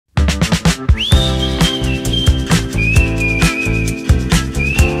So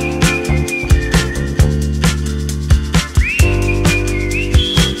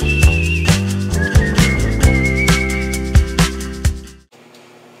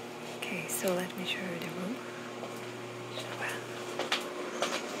let me show you the room.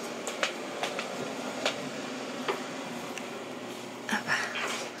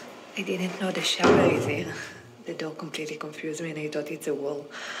 I didn't know the shower is here. The door completely confused me and I thought it's a wall.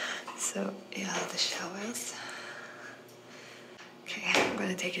 So yeah, the showers. Okay, I'm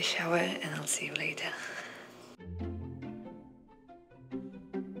gonna take a shower and I'll see you later.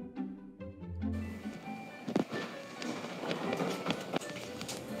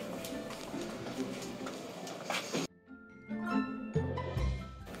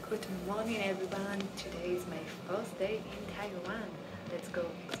 Good morning everyone. Today is my first day in Taiwan. Let's go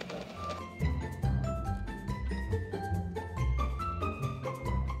explore.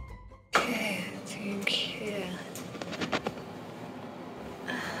 Okay, I think here.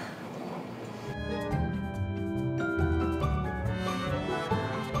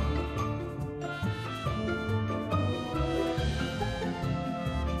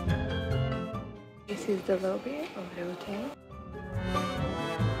 This is the lobby of the hotel.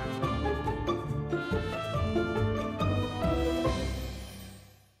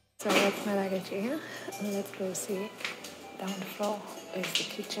 So that's my luggage here, and let's go see. Down the floor is the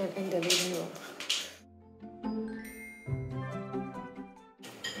kitchen and the living room.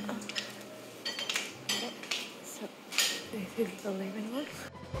 Okay, so this is the living room.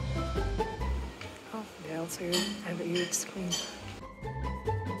 Oh, they also have a huge screen.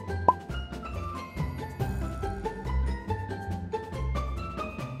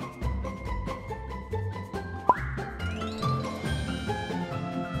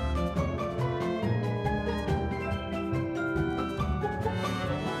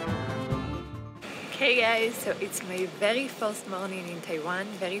 Hey guys, so it's my very first morning in Taiwan,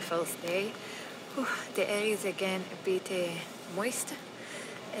 very first day. Whew, the air is again a bit moist.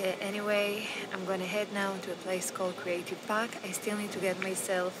 Anyway, I'm gonna head now to a place called Creative Park. I still need to get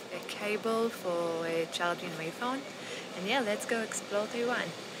myself a cable for charging my phone. And yeah, let's go explore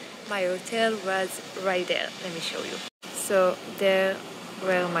Taiwan. My hotel was right there, let me show you. So there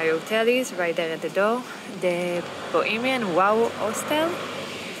where my hotel is, right there at the door, the Beimen WOW Poshtel.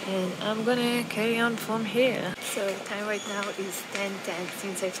 And I'm gonna carry on from here. So time right now is 10:10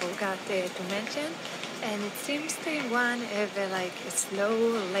 since I forgot to mention, and it seems Taiwan have like a slow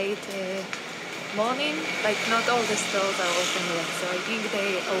late morning, like not all the stores are open yet, so I think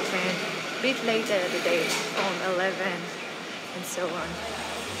they open a bit later the day, from 11 and so on.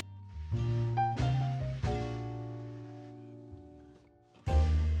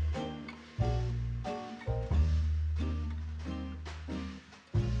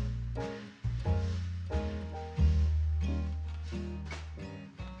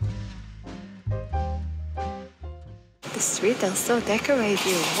 The streets are so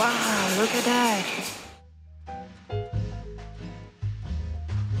decorated. Wow, look at that.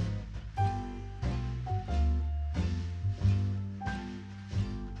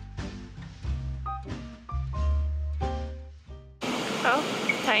 Oh,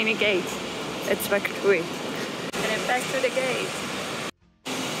 tiny gate. Let's walk through it. And then back to the gate.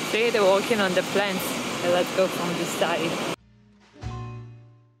 See, they're working on the plants. So let's go from this side.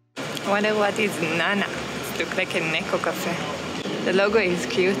 I wonder what is Nana. Look like a Neko cafe. The logo is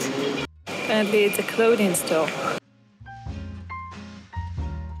cute. Apparently it's a clothing store.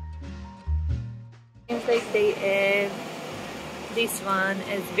 Seems like they have this one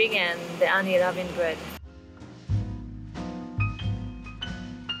as vegan, the honey loving bread.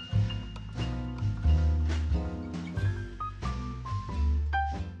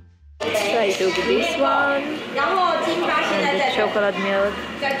 Try to do this one and the chocolate milk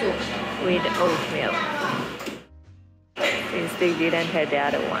with oat milk. Since they didn't have the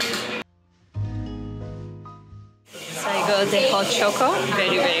other one. So I got the hot choco,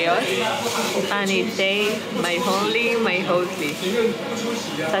 very very hot. And it's my only, my hotly.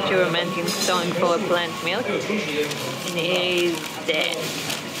 Such a romantic song for plant milk. And here is the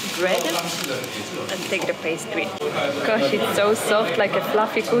bread. Let's take the pastry. Gosh, it's so soft, like a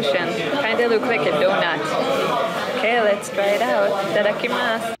fluffy cushion. Kinda look like a donut. Okay, let's try it out.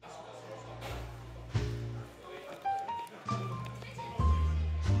 Itadakimasu.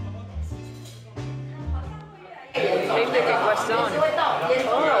 Tastes like a croissant. Oh, good.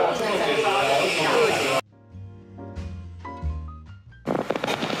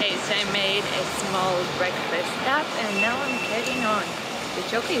 Okay, so I made a small breakfast stop and now I'm carrying on. The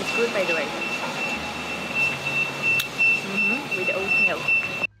chocolate is good, by the way. With oat milk.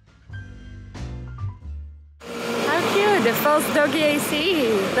 girls' doggy I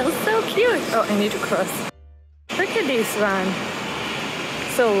see. They're so cute. Oh, I need to cross. Look at this one.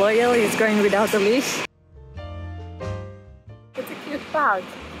 So loyal, he's going without a leash. It's a cute park.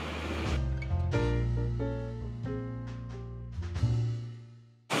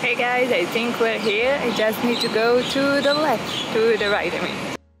 Hey guys, I think we're here. I just need to go to the left, to the right, I mean.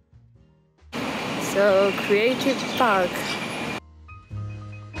 So, Creative Park.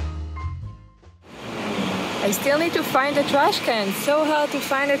 I still need to find a trash can. So hard to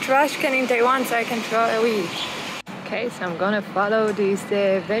find a trash can in Taiwan so I can throw away. Okay, so I'm gonna follow this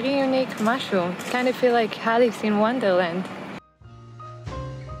very unique mushroom. Kind of feel like Alice in Wonderland.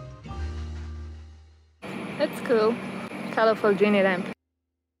 That's cool. Colorful genie lamp.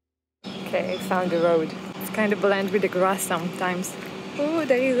 Okay, I found the road. It's kind of blend with the grass sometimes. Oh,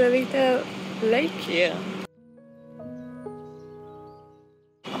 there is a little lake here.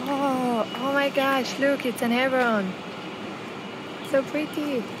 Oh my gosh, look, it's an heron. So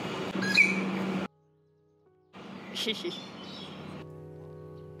pretty. I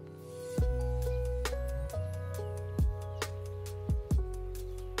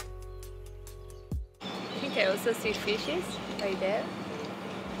think I also see fishes right there.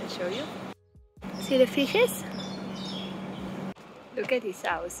 I'll show you. See the fishes? Look at this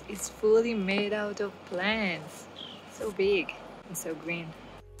house. It's fully made out of plants. So big and so green.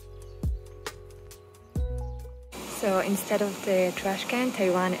 So instead of the trash can,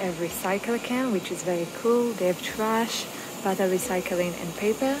 Taiwan have recycle can, which is very cool. They have trash, bottle recycling and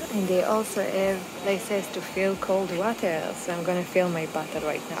paper, and they also have places to fill cold water. So I'm gonna fill my bottle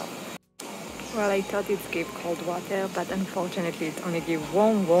right now. Well, I thought it gave cold water, but unfortunately it only gives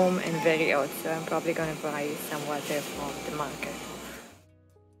warm and very hot. So I'm probably gonna buy some water from the market.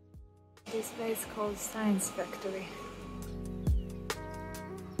 This place is called Science Factory.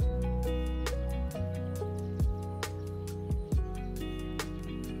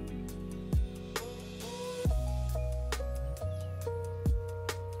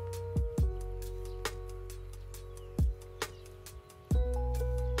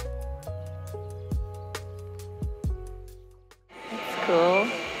 Cool.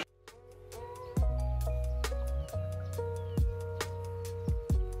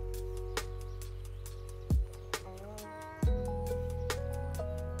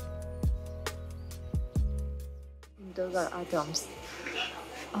 Those are atoms.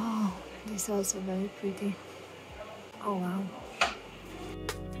 Oh, this is also very pretty. Oh wow.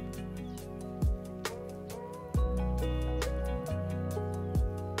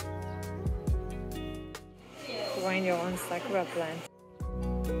 Find your own sakura plant.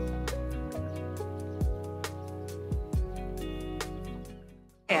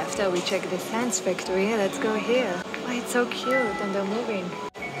 After we check the Science Factory, let's go here. Oh, it's so cute and they're moving.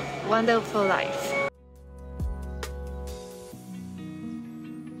 Wonderful life.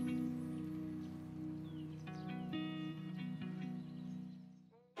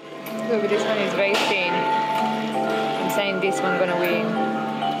 Look, this one is very thin. I'm saying this one gonna win.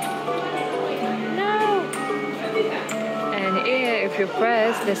 No! And here, if you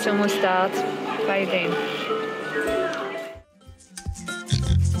press, the sumo starts fighting.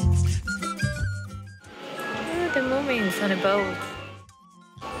 The movements on a boat.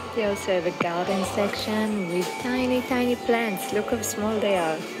 They also have a garden section with tiny plants. Look how small they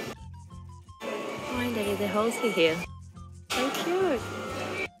are. Oh, and there is a horsey here. So cute.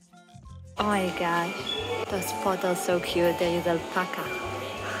 Oh my gosh, those pots are so cute. There is alpaca.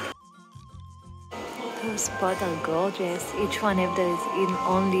 Those pots are gorgeous. Each one has its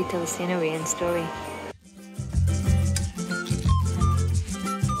own little scenery and story.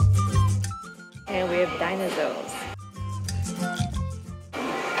 Here we have dinosaurs.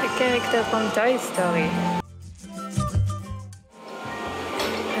 A character from Toy Story.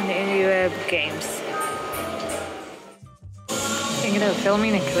 And here you have games. I think they're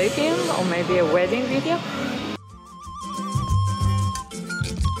filming a clip here, or maybe a wedding video.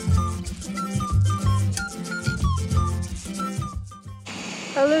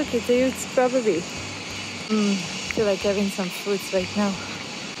 Oh look, it's a huge strawberry. I feel like having some fruits right now.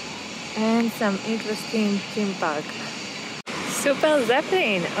 And some interesting theme park. Super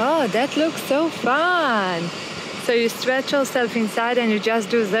Zeppelin! Oh, that looks so fun! So you stretch yourself inside and you just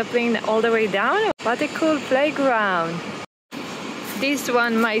do Zeppelin all the way down? What a cool playground! This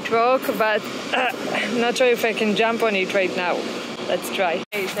one might work, but I'm not sure if I can jump on it right now. Let's try.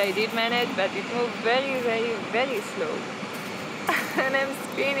 Okay, so I did manage, but it moved very slow. And I'm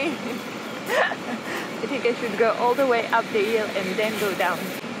spinning. I think I should go all the way up the hill and then go down.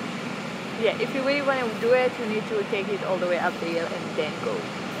 Yeah, if you really want to do it, you need to take it all the way up the hill and then go.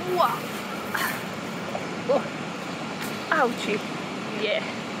 Wow! Oh. Ouchie! Yeah.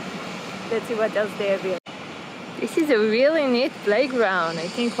 Let's see what else they have here. This is a really neat playground. I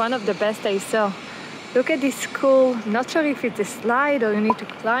think one of the best I saw. Look at this school. Not sure if it's a slide or you need to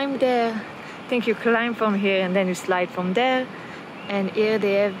climb there. I think you climb from here and then you slide from there. And here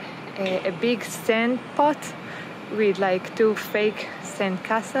they have a big sand pot with like 2 fake sand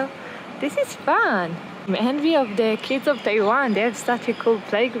castles. This is fun. I'm envy of the kids of Taiwan. They have such a cool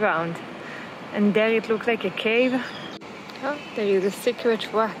playground. And there it looks like a cave. Oh, there is a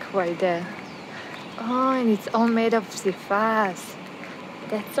secret rock right there. Oh, and it's all made of zippines.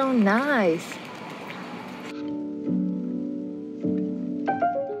 That's so nice.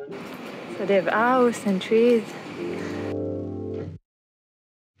 So they have house and trees.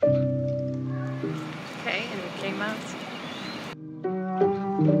 Okay, and we came out.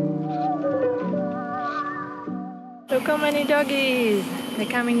 Look how many doggies. They're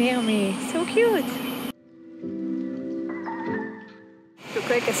coming near me. So cute. Look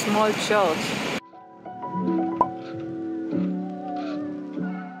like a small church.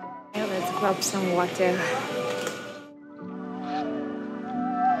 Yeah, let's grab some water.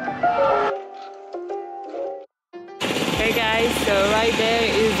 Okay guys, so right there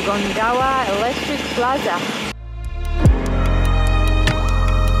is Guanghua Electronic Plaza.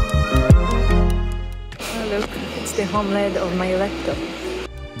 Oh look, it's the homeland of my laptop.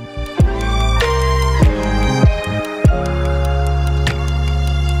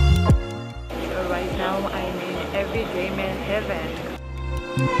 So right now I'm in everyday man heaven.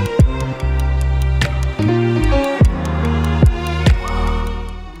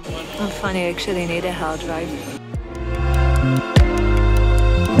 Oh, funny, I actually need a hard drive.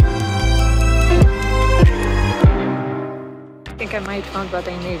 I think I might find what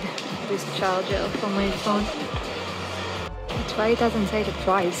I need. This charger for my phone. That's why it doesn't say the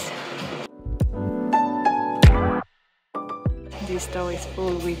price. This store is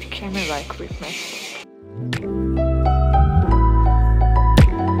full with camera equipment.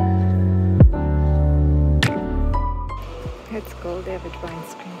 Let's go, they have a drawing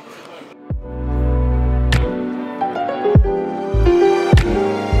screen.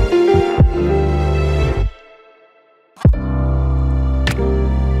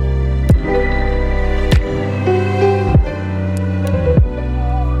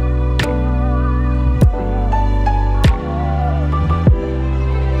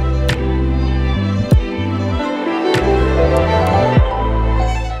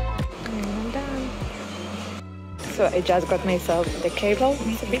 So I just got myself the cable.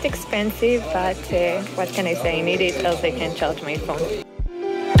 It's a bit expensive, but what can I say? I need it, else I can charge my phone.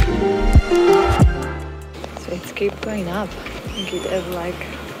 So let's keep going up. I think it has like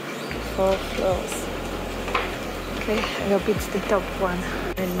 4 floors. Okay, I hope it's the top one.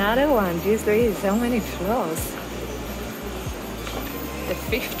 Another one. Geez, there is so many floors. The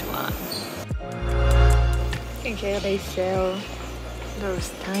 5th one. I think here they sell those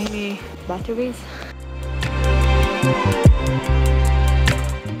tiny batteries.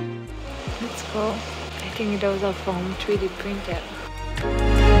 Let's go. I think those are from 3D printer.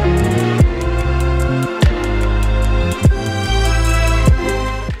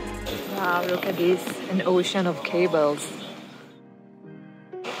 Wow, look at this, an ocean of cables.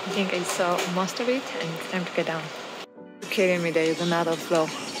 I think I saw most of it and it's time to get down. You're kidding me, there is another floor.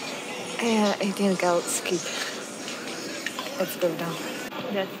 I think I'll skip. Let's go down.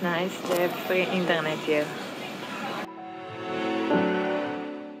 That's nice, they have free internet here.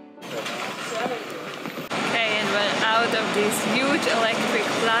 Out of this huge electric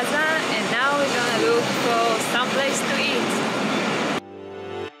plaza, and now we're gonna look for some place to eat.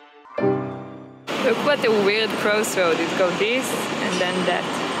 Look what a weird crossroad. It's got this and then that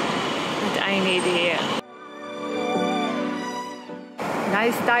I need here.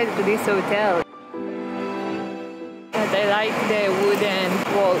 Nice style to this hotel. But I like the wooden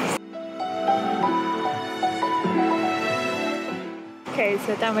walls. Okay,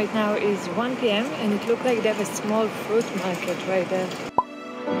 so time right now is 1 p.m. and it looks like they have a small fruit market right there.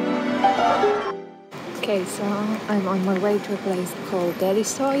 Okay, so I'm on my way to a place called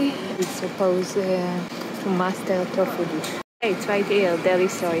Delisoy. It's supposed to master tofu dish. Okay, it's right here,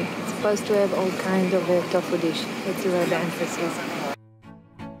 Delisoy. It's supposed to have all kinds of tofu dish. Let's see where the entrance is.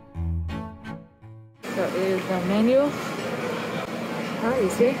 So here's the menu. Oh, you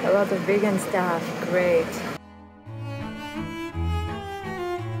see? A lot of vegan stuff. Great.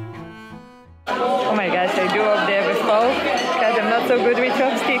 Oh my gosh, I do hope they have a fork, because I'm not so good with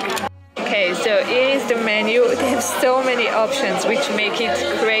chopsticks. Okay, so here is the menu. They have so many options, which make it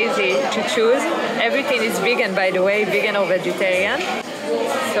crazy to choose. Everything is vegan, by the way, vegan or vegetarian.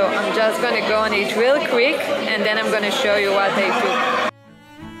 So I'm just gonna go on it real quick and then I'm gonna show you what I took.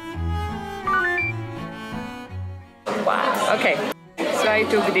 Wow, okay. So I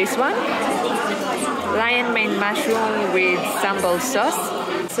took this one, lion mane mushroom with sambal sauce.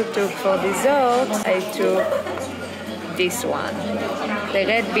 So took for dessert, I took this one, the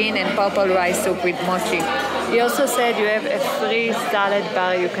red bean and purple rice soup with mochi. He also said you have a free salad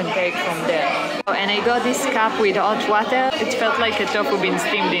bar you can take from there. Oh, and I got this cup with hot water. It felt like a tofu being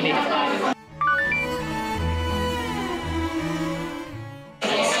steamed in it.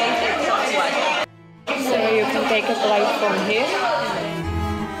 So you can take a flight from here.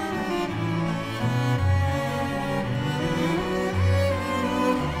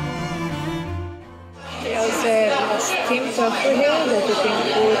 They also have a steamed tofu here that you can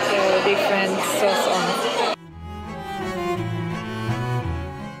put different sauce on.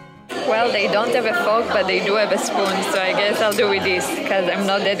 Well, they don't have a fork, but they do have a spoon, so I guess I'll do with this, because I'm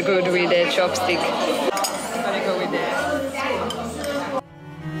not that good with a chopstick. I'm gonna go with the spoon.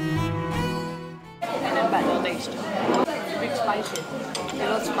 And then butter taste. It's a bit spicy. A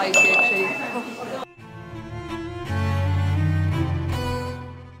lot spicy, actually.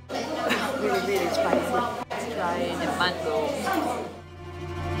 Really spicy. Let's try the mango.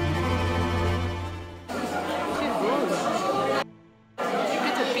 It's good.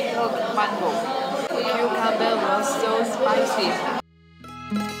 It's a pickled mango. The cucumber was so spicy.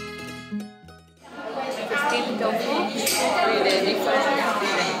 The steamed tofu with a different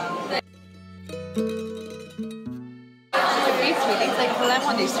feeling. It's a bit sweet. It's like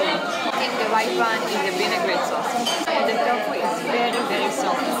lemon is sweet. I think the right one is the vinaigrette sauce. And the tofu is very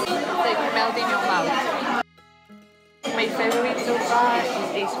soft. Like melt in your mouth. My favorite so far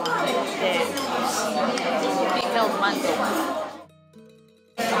is this one, the pickled mango.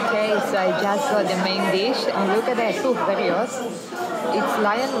 Okay, so I just got the main dish and look at that, ooh, very hot. It's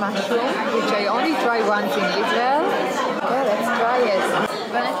lion mushroom, which I only tried once in Israel. Okay, let's try it. I'm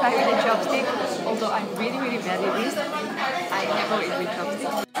gonna try with a chopstick, although I'm really bad at this. I never eat with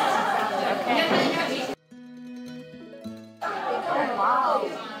chopsticks. Okay. Wow.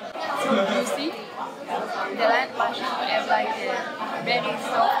 So juicy. The lion mushroom have like a very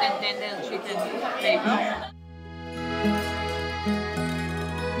soft and tender chicken flavor.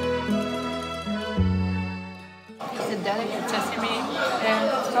 It's a delicate sesame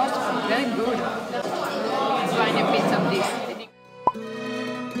sauce, very good. Let's find a bit of this.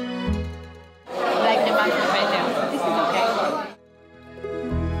 I like the mushroom better. This is okay.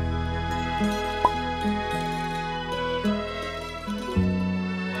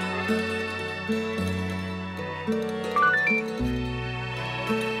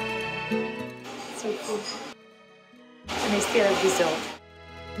 And I still have dessert.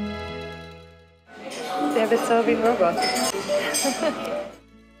 They have a serving robot.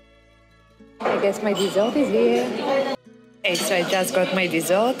 I guess my dessert is here. Okay, so I just got my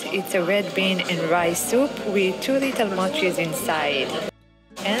dessert. It's a red bean and rice soup with 2 little mochis inside.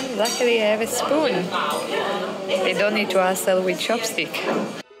 And luckily I have a spoon. I don't need to hustle with chopstick.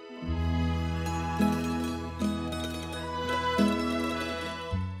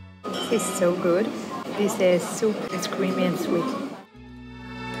 This is so good. This soup is creamy and sweet.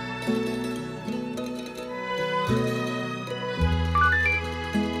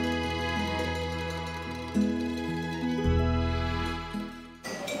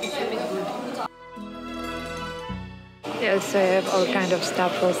 It's a bit good. They also have all kind of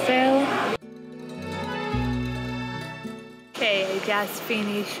stuff for sale. Okay, I just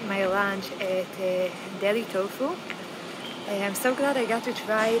finished my lunch at Deli Tofu. I'm so glad I got to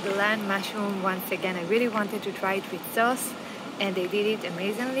try the lion mushroom once again. I really wanted to try it with sauce and they did it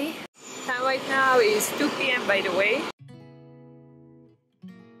amazingly. Time right now is 2 p.m. by the way.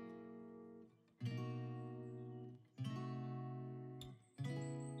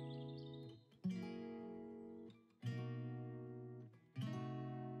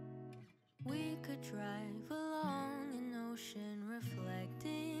 We could drive along an ocean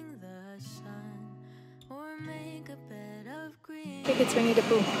reflecting the sun, or make a bed of green. I think it's Winnie the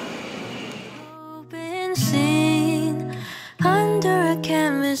Pooh. Open scene under a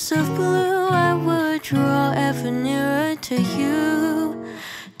canvas of blue. I would draw ever nearer to you,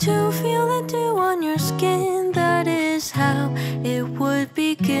 to feel the dew on your skin. That is how it would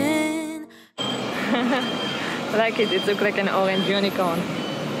begin. I like it. It looks like an orange unicorn.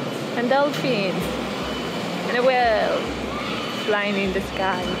 And dolphins. And a whale flying in the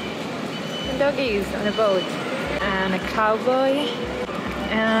sky. And doggies on a boat. And a cowboy.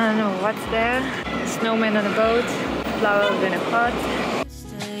 And what's there? A snowman on a boat. Flowers in a pot.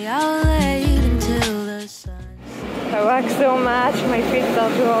 Stay out late until the sun. I walk so much, my feet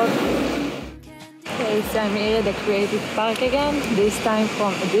start to hurt. Okay, so I'm here at the Creative Park again, this time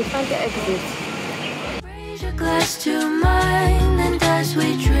from a different exit. Raise your glass to mine, and as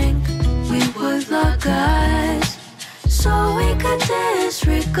we drink, we would lock eyes, so we could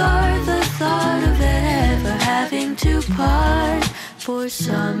disregard the thought of ever having to part. For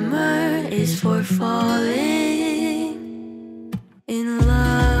summer is for falling in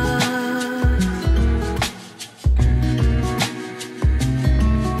love.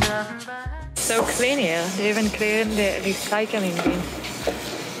 So clean here, they even cleared the recycling bin.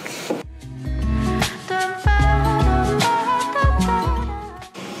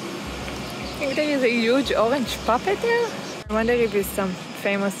 I think there is a huge orange puppet here. I wonder if it's some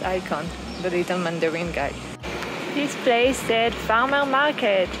famous icon, the little mandarin guy. This place said farmer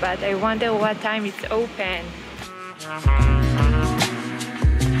market, but I wonder what time it's open.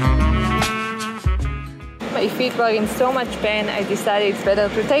 My feet were in so much pain, I decided it's better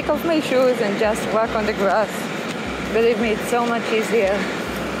to take off my shoes and just walk on the grass. Believe me, it's so much easier.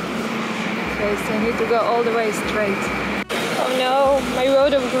 Okay, so I need to go all the way straight. Oh no, my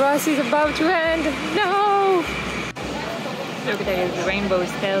road of grass is about to end. No! Look, there is rainbow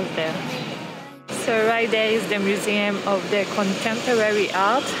stairs there. So right there is the Museum of the Contemporary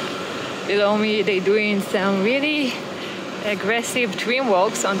Art. Below me, they're doing some really aggressive trim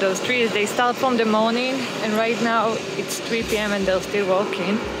walks on those trees. They start from the morning, and right now it's 3 p.m. and they're still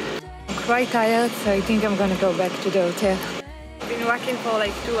walking. I'm quite tired, so I think I'm gonna go back to the hotel. I've been walking for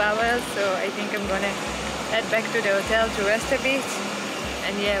like 2 hours, so I think I'm gonna head back to the hotel to rest a bit.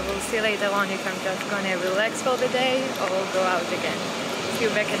 And yeah, we'll see later on if I'm just gonna relax for the day or go out again. See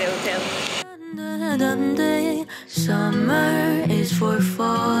you back at the hotel. Summer is for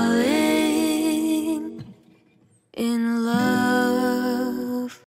falling in love.